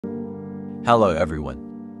Hello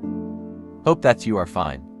everyone. Hope that you are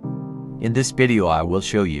fine. In this video I will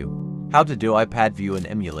show you how to do iPad view in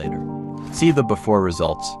emulator. See the before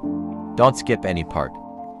results. Don't skip any part.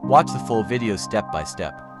 Watch the full video step by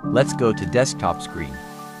step. Let's go to desktop screen.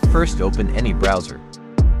 First open any browser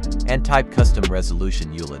and type custom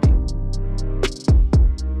resolution utility.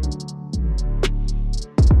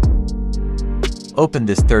 Open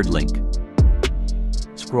this third link.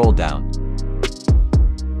 Scroll down.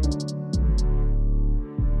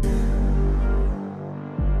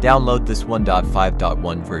 Download this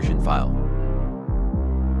 1.5.1 version file.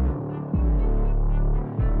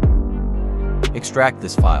 Extract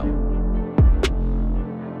this file.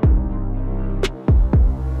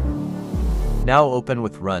 Now open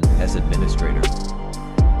with Run as administrator.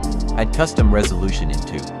 Add custom resolution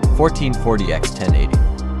into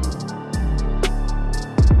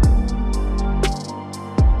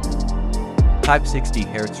 1440x1080. Type 60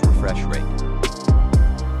 Hz refresh rate.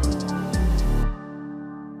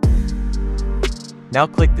 Now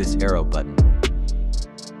click this arrow button.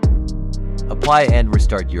 Apply and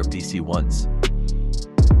restart your PC once.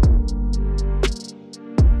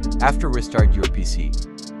 After restart your PC,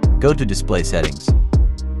 go to display settings.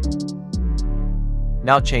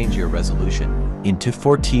 Now change your resolution into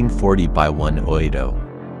 1440 by 1080.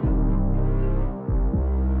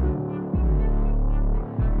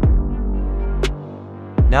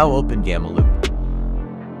 Now open gameloop.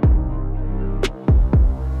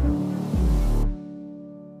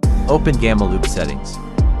 Open gameloop settings.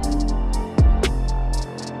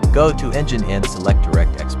 Go to engine and select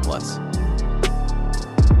DirectX Plus.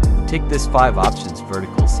 Tick this 5 options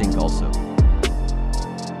vertical sync also.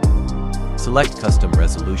 Select custom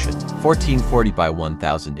resolution 1440 by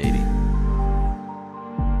 1080.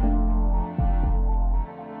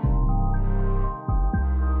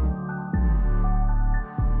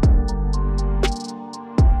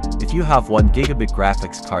 If you have 1 GB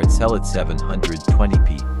graphics card, sell it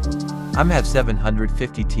 720p. I'm have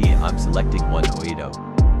 750T, I'm selecting 1080.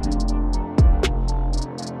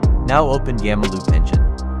 Now open gameloop engine.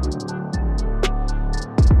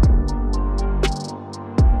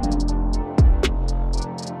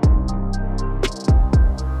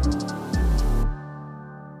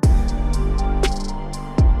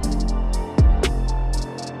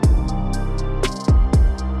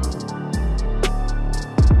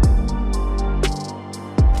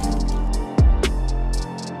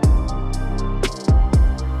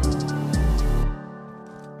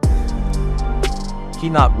 Key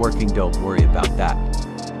not working, don't worry about that.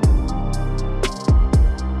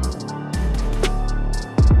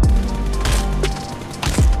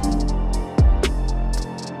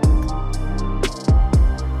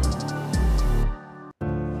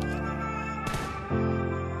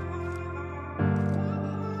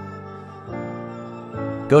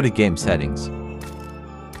 Go to game settings.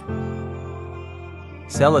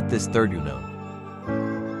 Select this third Uno.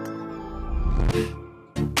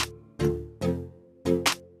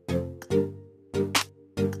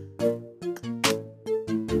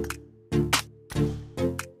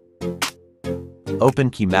 Open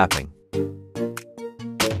Keymapping.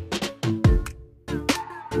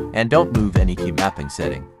 And don't move any Keymapping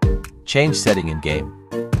setting. Change setting in game.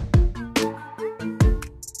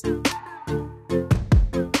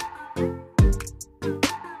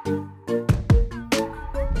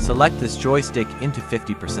 Select this joystick into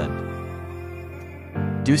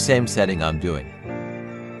 50%. Do same setting I'm doing.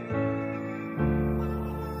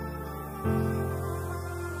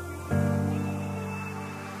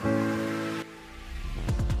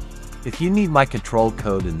 If you need my control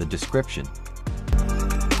code in the description.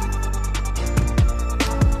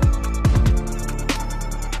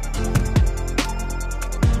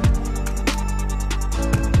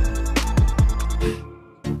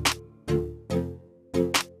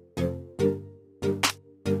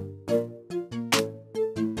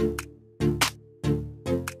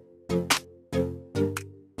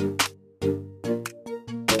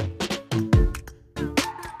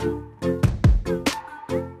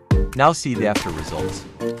 Now see the after results.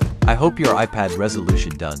 I hope your iPad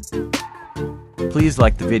resolution done. Please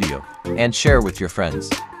like the video and share with your friends.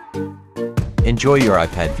 Enjoy your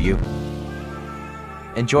iPad view.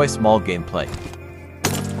 Enjoy small gameplay.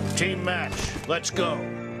 Team match, let's go.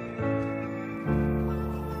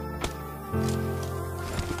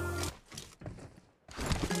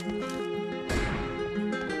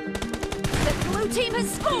 The blue team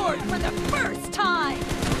has scored for the first time.